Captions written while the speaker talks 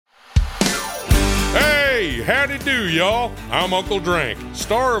howdy do, y'all. I'm Uncle Drank,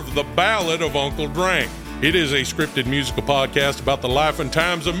 star of The Ballad of Uncle Drank. It is a scripted musical podcast about the life and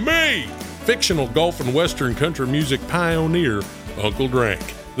times of me, fictional golf and western country music pioneer, Uncle Drank.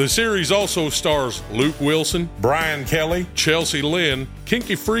 The series also stars Luke Wilson, Brian Kelly, Chelsea Lynn,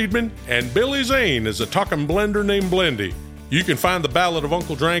 Kinky Friedman, and Billy Zane as a talking blender named Blendy. You can find The Ballad of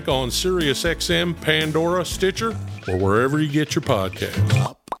Uncle Drank on SiriusXM, Pandora, Stitcher, or wherever you get your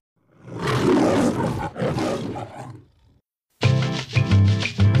podcasts.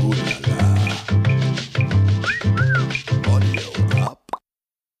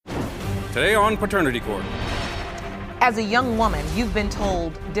 Today on Paternity Court. As a young woman, you've been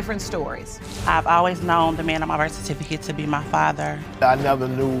told different stories. I've always known the man on my birth certificate to be my father. I never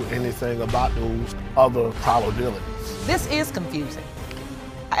knew anything about those other probabilities. This is confusing.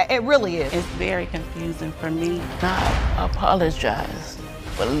 It really is. It's very confusing for me. I apologize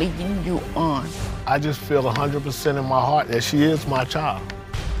for leading you on. I just feel 100% in my heart that she is my child.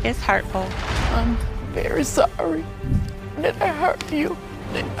 It's hurtful. I'm very sorry that I hurt you.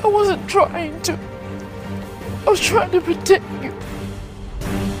 I wasn't trying to. I was trying to protect you.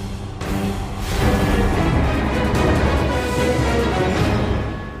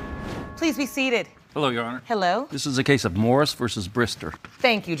 Please be seated. Hello, Your Honor. Hello. This is a case of Morris versus Brister.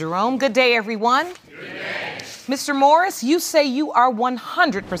 Thank you, Jerome. Good day, everyone. Good day. Mr. Morris, you say you are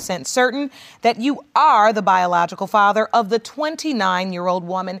 100% certain that you are the biological father of the 29-year-old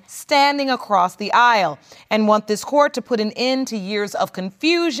woman standing across the aisle and want this court to put an end to years of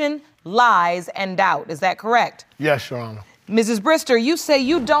confusion, lies, and doubt. Is that correct? Yes, Your Honor. Mrs. Brister, you say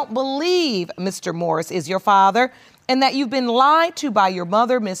you don't believe Mr. Morris is your father and that you've been lied to by your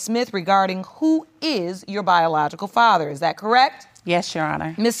mother, Miss Smith, regarding who is your biological father. Is that correct? Yes, Your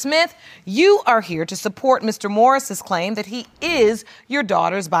Honor. Ms. Smith, you are here to support Mr. Morris's claim that he is your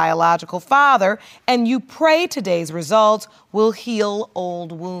daughter's biological father, and you pray today's results will heal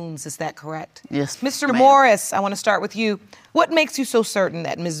old wounds. Is that correct? Yes, Mr. ma'am. Morris, I want to start with you. What makes you so certain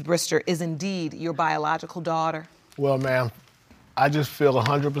that Ms. Brister is indeed your biological daughter? Well, ma'am, I just feel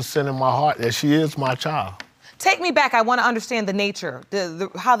 100% in my heart that she is my child. Take me back. I want to understand the nature,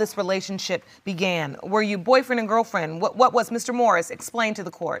 how this relationship began. Were you boyfriend and girlfriend? What was Mr. Morris? Explain to the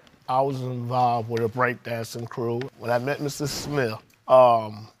court. I was involved with a breakdancing crew. When I met Mr. Smith,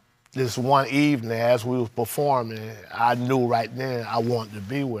 this one evening as we was performing, I knew right then I wanted to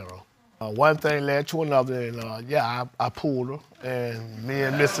be with her. One thing led to another, and I pulled her, and me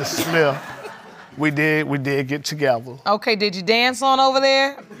and Mr. Smith, we did get together. Okay, did you dance on over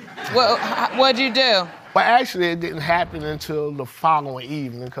there? What'd you do? Well, actually, it didn't happen until the following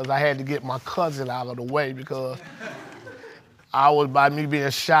evening because I had to get my cousin out of the way because by me being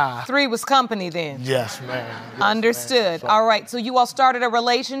shy. Three was company then? Yes, ma'am. Yes, Understood. ma'am. So, all right, so you all started a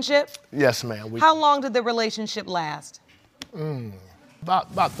relationship? Yes, ma'am. How long did the relationship last?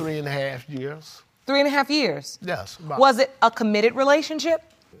 About 3.5 years. 3.5 years? Yes. Was it a committed relationship?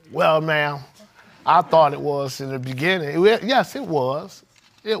 Well, ma'am, I thought it was in the beginning. Yes, it was.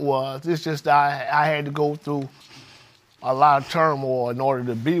 It was. It's just I had to go through a lot of turmoil in order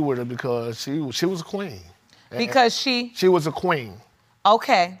to be with her because she was a queen. Because she was a queen.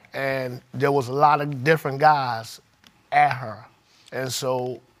 Okay. And there was a lot of different guys at her. And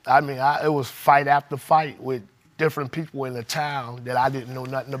so, it was fight after fight with different people in the town that I didn't know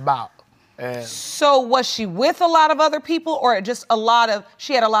nothing about. And so was she with a lot of other people or just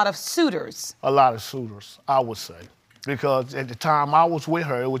she had a lot of suitors? A lot of suitors, I would say. Because at the time I was with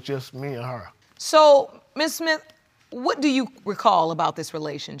her, it was just me and her. So, Ms. Smith, what do you recall about this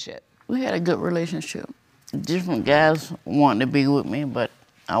relationship? We had a good relationship. Different guys wanted to be with me, but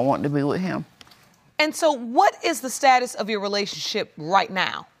I wanted to be with him. And so what is the status of your relationship right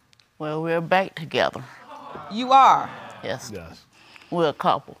now? Well, we're back together. You are? Yes. Yes. We're a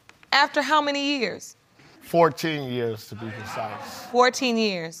couple. After how many years? 14 years to be precise. 14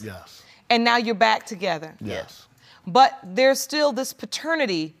 years? Yes. And now you're back together? Yes. But there's still this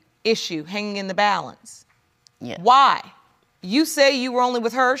paternity issue hanging in the balance. Yeah. Why? You say you were only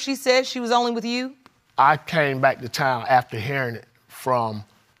with her. She said she was only with you. I came back to town after hearing it from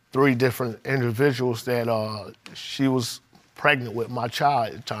 3 different individuals that she was pregnant with my child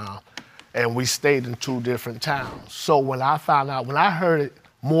at the time, and we stayed in 2 different towns. So when I heard it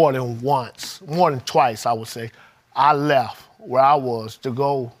more than twice, I would say, I left where I was to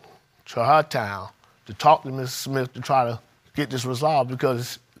go to her town to talk to Mrs. Smith to try to get this resolved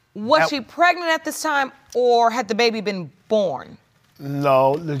because... Was she pregnant at this time or had the baby been born?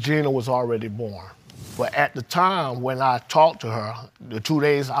 No, Legina was already born. But at the time when I talked to her, the 2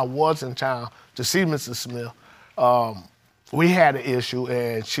 days I was in town to see Mrs. Smith, we had an issue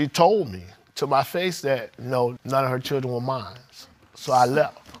and she told me to my face that, none of her children were mine. So I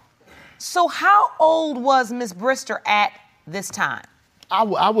left. So how old was Miss Brister at this time?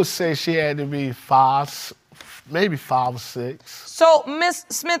 I would say she had to be 5, maybe 5 or 6. So, Miss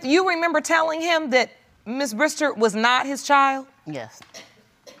Smith, you remember telling him that Miss Brister was not his child? Yes.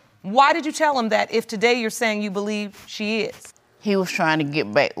 Why did you tell him that if today you're saying you believe she is? He was trying to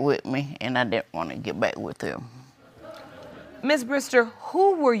get back with me, and I didn't want to get back with him. Miss Brister,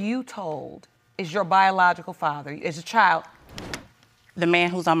 who were you told is your biological father as a child? The man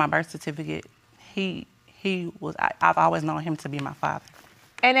who's on my birth certificate, I've always known him to be my father.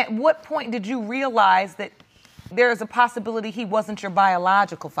 And at what point did you realize that there is a possibility he wasn't your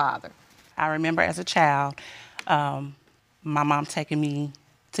biological father? I remember as a child, my mom taking me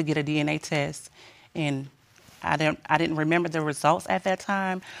to get a DNA test, and I didn't remember the results at that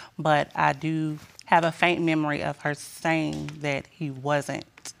time, but I do have a faint memory of her saying that he wasn't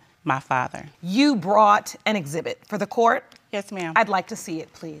my father. You brought an exhibit for the court? Yes, ma'am. I'd like to see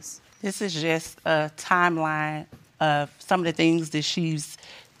it, please. This is just a timeline of some of the things that she's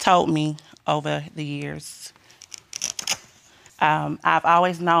told me over the years. I've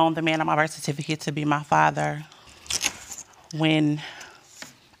always known the man on my birth certificate to be my father. When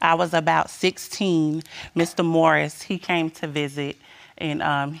I was about 16, Mr. Morris, he came to visit,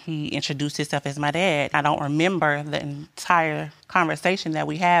 and he introduced himself as my dad. I don't remember the entire conversation that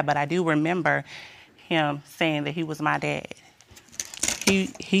we had, but I do remember him saying that he was my dad.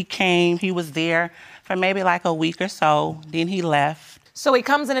 He came, he was there for maybe like a week or so, then he left. So he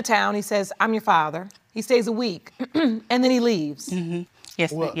comes into town, he says, I'm your father. He stays a week, and then he leaves. Mm-hmm.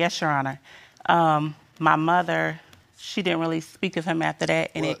 Yes, Your Honor. My mother, she didn't really speak of him after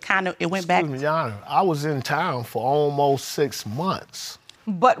that, and it went back. Excuse me, Your Honor. I was in town for almost 6 months.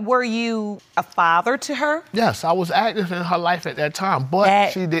 But were you a father to her? Yes, I was active in her life at that time,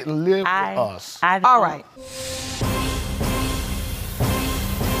 but she didn't live with us. All right.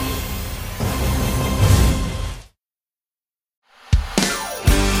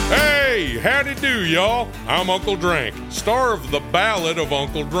 Hey, howdy do, y'all. I'm Uncle Drank, star of The Ballad of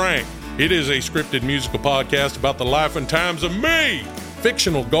Uncle Drank. It is a scripted musical podcast about the life and times of me,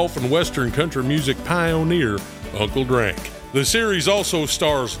 fictional Gulf and Western country music pioneer, Uncle Drank. The series also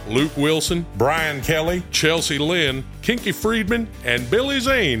stars Luke Wilson, Brian Kelly, Chelsea Lynn, Kinky Friedman, and Billy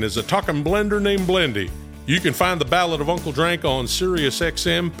Zane as a talking blender named Blendy. You can find The Ballad of Uncle Drank on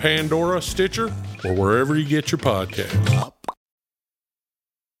SiriusXM, Pandora, Stitcher, or wherever you get your podcasts.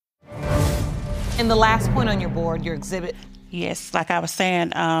 And the last point on your board, your exhibit. Yes, like I was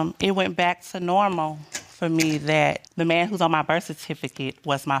saying, it went back to normal for me that the man who's on my birth certificate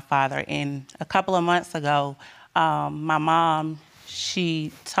was my father. And a couple of months ago, my mom,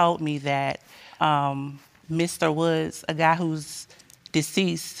 she told me that Mr. Woods, a guy who's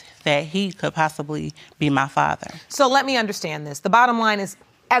deceased, that he could possibly be my father. So let me understand this. The bottom line is,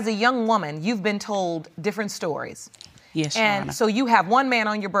 as a young woman, you've been told different stories. Yes, Your Honor. And so you have one man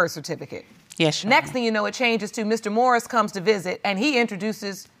on your birth certificate. Yes, Your Next Honor. thing you know, it changes to Mr. Morris comes to visit, and he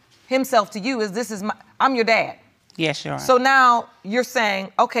introduces himself to you as I'm your dad. Yes, Your Honor. So now you're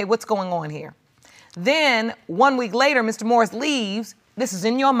saying, okay, what's going on here? Then 1 week later, Mr. Morris leaves. This is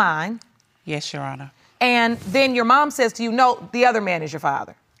in your mind. Yes, Your Honor. And then your mom says to you, no, the other man is your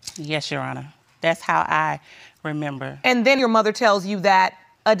father. Yes, Your Honor. That's how I remember. And then your mother tells you that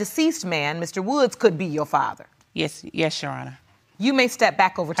a deceased man, Mr. Woods, could be your father. Yes, Your Honor. You may step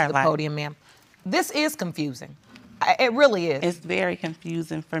back over to the Right. podium, ma'am. This is confusing. It really is. It's very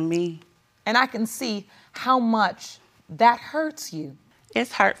confusing for me. And I can see how much that hurts you.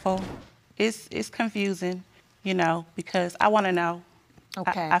 It's hurtful. It's confusing, because I want to know.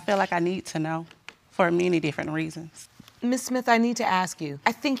 Okay. I feel like I need to know for many different reasons. Ms. Smith, I need to ask you.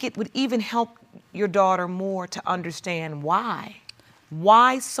 I think it would even help your daughter more to understand why.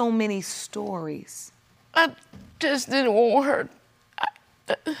 Why so many stories? I just didn't want her.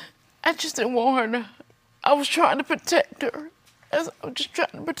 I just didn't want her to. I was trying to protect her. I was just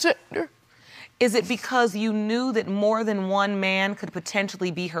trying to protect her. Is it because you knew that more than one man could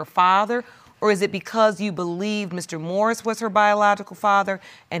potentially be her father? Or is it because you believed Mr. Morris was her biological father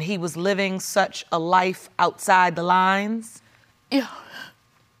and he was living such a life outside the lines? Yeah.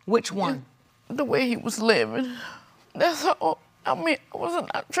 Which one? The way he was living. That's all. I wasn't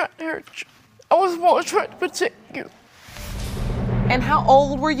trying to hurt you. I was more trying to protect you. And how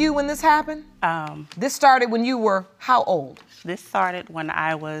old were you when this happened? This started when you were how old? This started when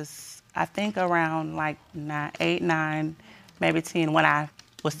I was, I think, around like 8, 9, maybe 10, when I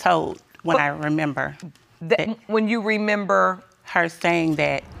was told, I remember. When you remember her saying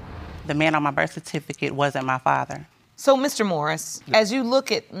that the man on my birth certificate wasn't my father. So, Mr. Morris, as you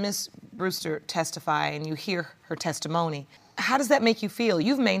look at Miss Brewster testify and you hear her testimony, how does that make you feel?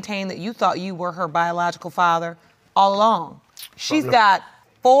 You've maintained that you thought you were her biological father all along. She's got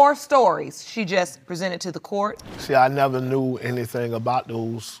 4 stories she just presented to the court. See, I never knew anything about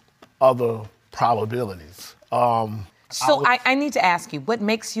those other probabilities. So I need to ask you, what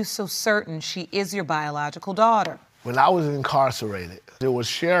makes you so certain she is your biological daughter? When I was incarcerated, there was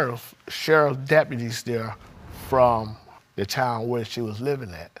sheriff deputies there from the town where she was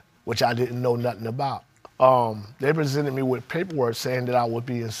living at, which I didn't know nothing about. They presented me with paperwork saying that I was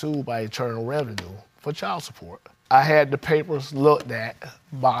being sued by Internal Revenue for child support. I had the papers looked at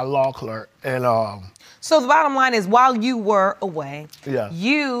by a law clerk, and So the bottom line is, while you were away, Yeah.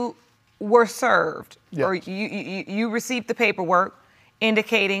 you were served, Yeah. or you received the paperwork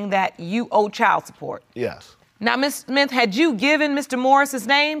indicating that you owe child support. yes. Now, Ms. Smith, had you given Mr. Morris his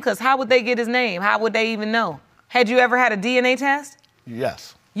name? Because how would they get his name? How would they even know? Had you ever had a DNA test?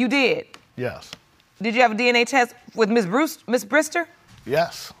 Yes. You did. Yes. Did you have a DNA test with Ms. Brister?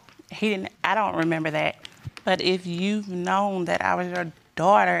 Yes. He didn't. I don't remember that. But if you've known that I was your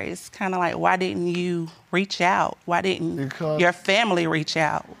daughter, it's kind of like, why didn't you reach out? Why didn't Because- your family reach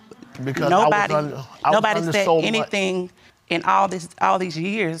out? Because Nobody, I was under said so much- anything in all these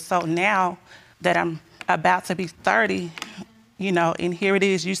years. So now that I'm about to be 30, and here it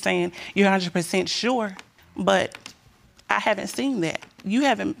is, you saying you're 100% sure, but I haven't seen that. You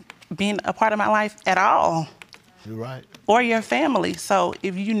haven't been a part of my life at all, You're right. or your family. So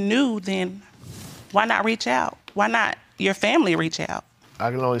if you knew, then why not reach out? Why not your family reach out? I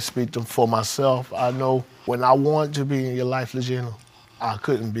can only speak for myself. I know when I wanted to be in your life, Legina, I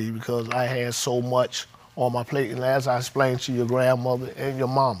couldn't be because I had so much on my plate. And as I explained to your grandmother and your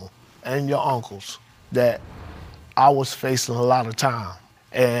mama and your uncles, that I was facing a lot of time.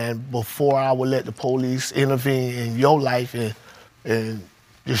 And before I would let the police intervene in your life and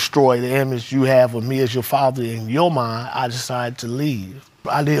destroy the image you have of me as your father in your mind, I decided to leave.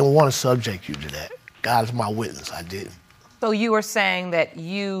 I didn't want to subject you to that. God is my witness, I didn't. So you were saying that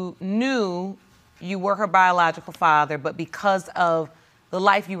you knew you were her biological father, but because of the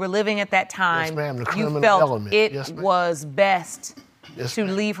life you were living at that time, Yes, ma'am, the you criminal felt element. it Yes, ma'am. was best Yes, to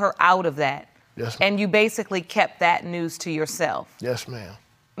ma'am. leave her out of that. Yes, ma'am. And you basically kept that news to yourself. Yes, ma'am.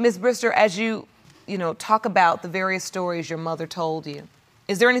 Ms. Brister, as you talk about the various stories your mother told you,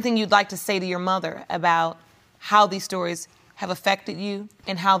 is there anything you'd like to say to your mother about how these stories have affected you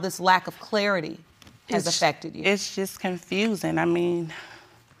and how this lack of clarity has affected you? It's just confusing. I mean,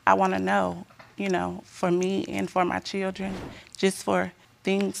 I want to know, for me and for my children, just for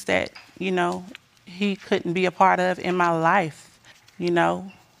things that, he couldn't be a part of in my life,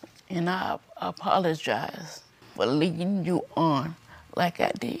 And I apologize for leading you on like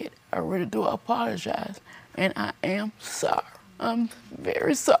I did. I really do apologize. And I am sorry. I'm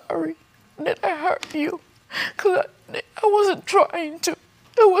very sorry that I hurt you. Because I wasn't trying to.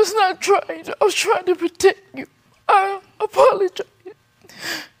 I was not trying to. I was trying to protect you. I apologize.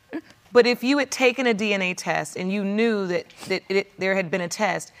 But if you had taken a DNA test and you knew that there had been a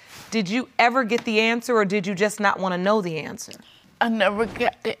test, did you ever get the answer, or did you just not want to know the answer? I never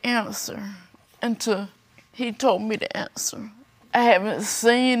got the answer until he told me the answer. I haven't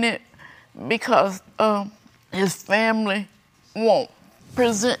seen it because his family won't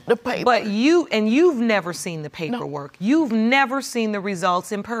present the paper. But you've never seen the paperwork. No. You've never seen the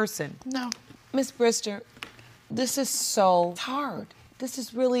results in person. No. Ms. Brister, this is so hard.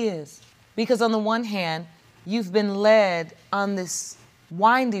 This really is. Because on the one hand, you've been led on this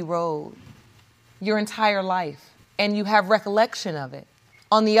windy road your entire life, and you have recollection of it.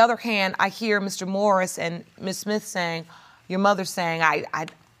 On the other hand, I hear Mr. Morris and Ms. Smith saying, your mother saying,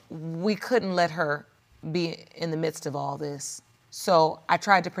 we couldn't let her be in the midst of all this. So I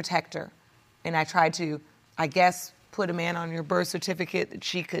tried to protect her, and I tried to, I guess, put a man on your birth certificate that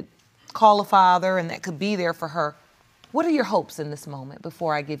she could call a father and that could be there for her. What are your hopes in this moment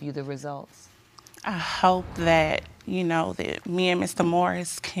before I give you the results? I hope that, that me and Mr.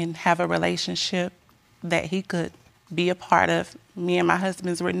 Morris can have a relationship, that he could be a part of me and my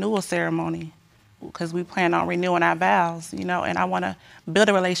husband's renewal ceremony, because we plan on renewing our vows, and I want to build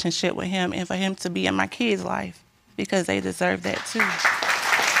a relationship with him and for him to be in my kids' life, because they deserve that too.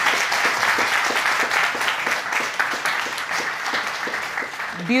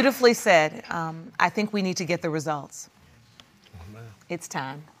 Beautifully said. I think we need to get the results. It's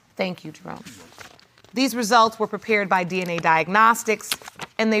time. Thank you, Jerome. These results were prepared by DNA Diagnostics,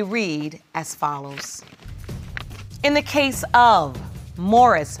 and they read as follows. In the case of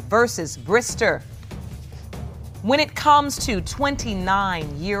Morris versus Brister, when it comes to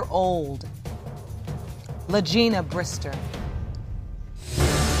 29-year-old Legina Brister,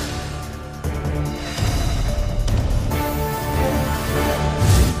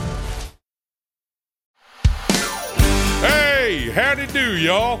 do,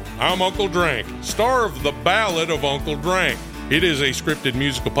 y'all? I'm Uncle Drank, star of The Ballad of Uncle Drank. It is a scripted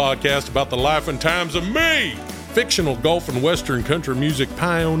musical podcast about the life and times of me, fictional Gulf and Western country music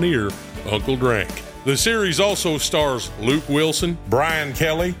pioneer, Uncle Drank. The series also stars Luke Wilson, Brian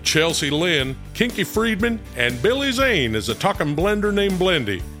Kelly, Chelsea Lynn, Kinky Friedman, and Billy Zane as a talking blender named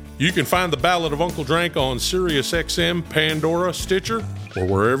Blendy. You can find The Ballad of Uncle Drank on SiriusXM, Pandora, Stitcher, or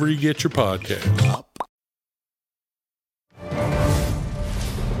wherever you get your podcasts.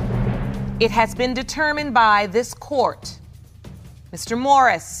 It has been determined by this court, Mr.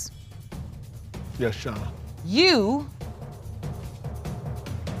 Morris, Yes, Shauna. you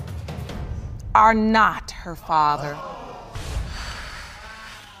are not her father.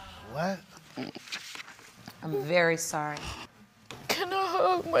 What? I'm very sorry. Can I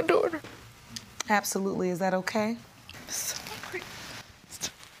hug my daughter? Absolutely. Is that okay? Sorry.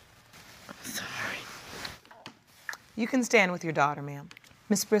 I'm sorry. You can stand with your daughter, ma'am.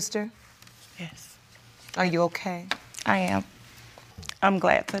 Miss Brister, Yes, are you okay? I am. I'm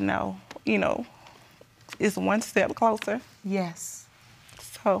glad to know, it's one step closer. Yes.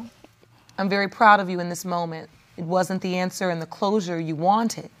 So, I'm very proud of you in this moment. It wasn't the answer and the closure you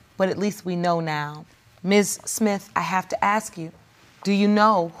wanted, but at least we know now. Ms. Smith, I have to ask you, do you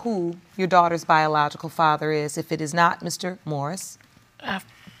know who your daughter's biological father is, if it is not Mr. Morris? I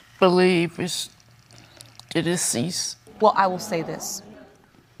believe it's the deceased. Well, I will say this.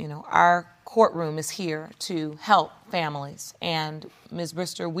 Our courtroom is here to help families, and Ms.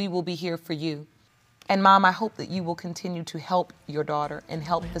 Brister, we will be here for you. And Mom, I hope that you will continue to help your daughter and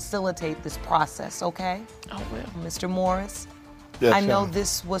help facilitate this process, okay? I will. Mr. Morris, Yes, I know Shauna.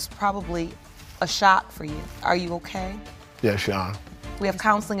 this was probably a shock for you. Are you okay? Yes, Shauna. We have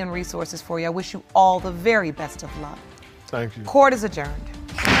counseling and resources for you. I wish you all the very best of luck. Thank you. Court is adjourned.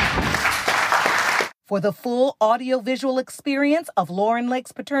 For the full audio-visual experience of Lauren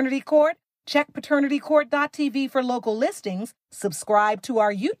Lake's Paternity Court, check paternitycourt.tv for local listings, subscribe to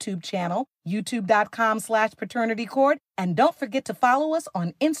our YouTube channel, youtube.com/paternitycourt, and don't forget to follow us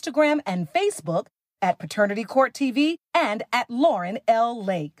on Instagram and Facebook at Paternity Court TV and at Lauren L.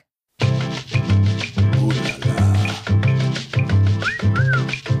 Lake.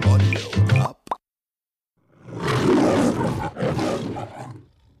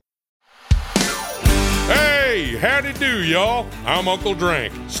 Hey, howdy do, y'all? I'm Uncle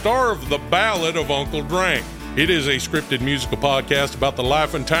Drank, star of The Ballad of Uncle Drank. It is a scripted musical podcast about the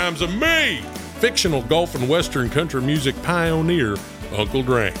life and times of me, fictional Gulf and Western country music pioneer, Uncle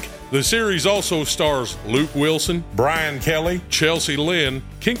Drank. The series also stars Luke Wilson, Brian Kelly, Chelsea Lynn,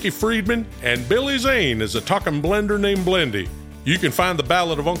 Kinky Friedman, and Billy Zane as a talking blender named Blendy. You can find The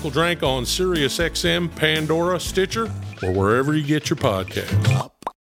Ballad of Uncle Drank on SiriusXM, Pandora, Stitcher, or wherever you get your podcasts.